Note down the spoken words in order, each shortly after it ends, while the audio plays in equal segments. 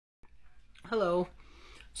Hello.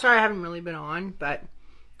 Sorry I haven't really been on, but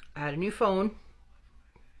I had a new phone.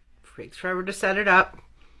 Takes forever to set it up.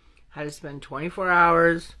 Had to spend 24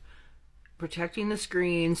 hours protecting the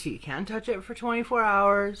screen so you can't touch it for 24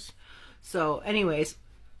 hours. So anyways,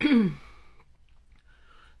 there's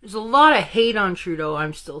a lot of hate on Trudeau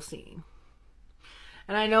I'm still seeing.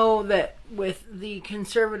 And I know that with the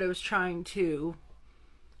Conservatives trying to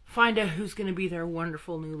find out who's going to be their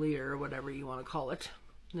wonderful new leader, or whatever you want to call it,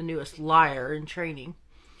 the newest liar in training,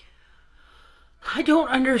 I don't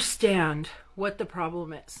understand what the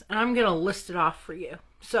problem is. And I'm going to list it off for you.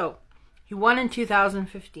 So, he won in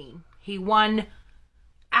 2015. He won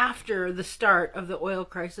after the start of the oil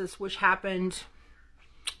crisis, which happened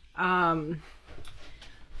while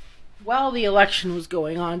the election was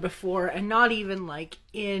going on before, and not even like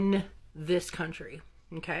in this country.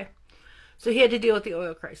 Okay? So he had to deal with the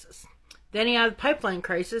oil crisis. Then he had the pipeline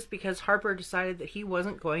crisis because Harper decided that he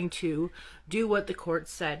wasn't going to do what the court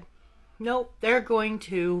said. Nope, they're going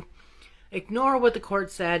to ignore what the court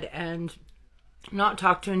said and not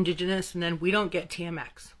talk to Indigenous, and then we don't get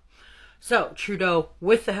TMX. So Trudeau,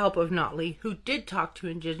 with the help of Notley, who did talk to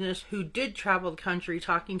Indigenous, who did travel the country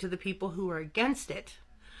talking to the people who were against it,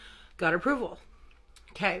 got approval.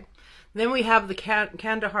 Okay. Then we have the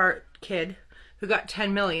Kandahar kid who got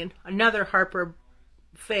 10 million. Another Harper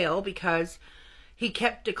fail because he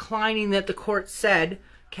kept declining that the court said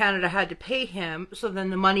Canada had to pay him. So then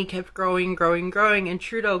the money kept growing, and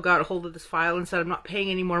Trudeau got a hold of this file and said, I'm not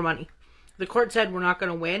paying any more money. The court said, we're not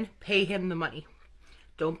going to win. Pay him the money.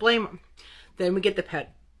 Don't blame him. Then we get the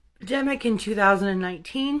pandemic in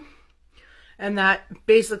 2019. And that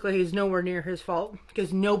basically is nowhere near his fault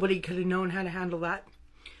because nobody could have known how to handle that.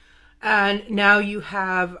 And now you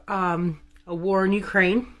have a war in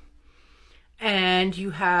Ukraine. And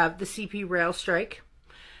you have the CP rail strike.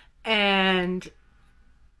 And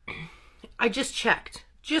I just checked.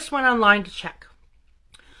 Just went online to check.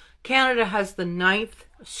 Canada has the 9th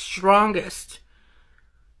strongest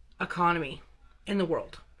economy in the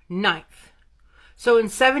world. 9th. So in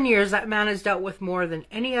 7 years, that man has dealt with more than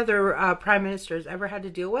any other prime minister has ever had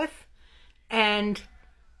to deal with. And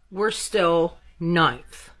we're still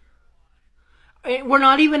 9th. We're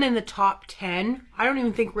not even in the top 10. I don't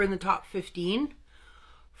even think we're in the top 15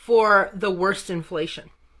 for the worst inflation.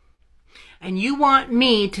 And you want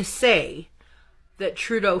me to say that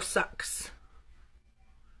Trudeau sucks.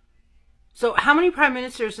 So how many prime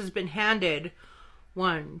ministers has been handed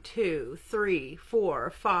 1, 2, 3, 4,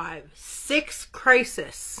 5, 6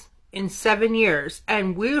 crises in 7 years,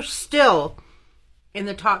 and we're still in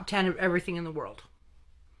the top 10 of everything in the world?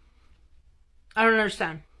 I don't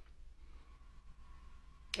understand.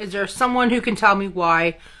 Is there someone who can tell me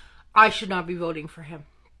why I should not be voting for him?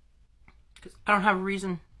 Because I don't have a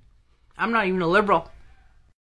reason. I'm not even a liberal.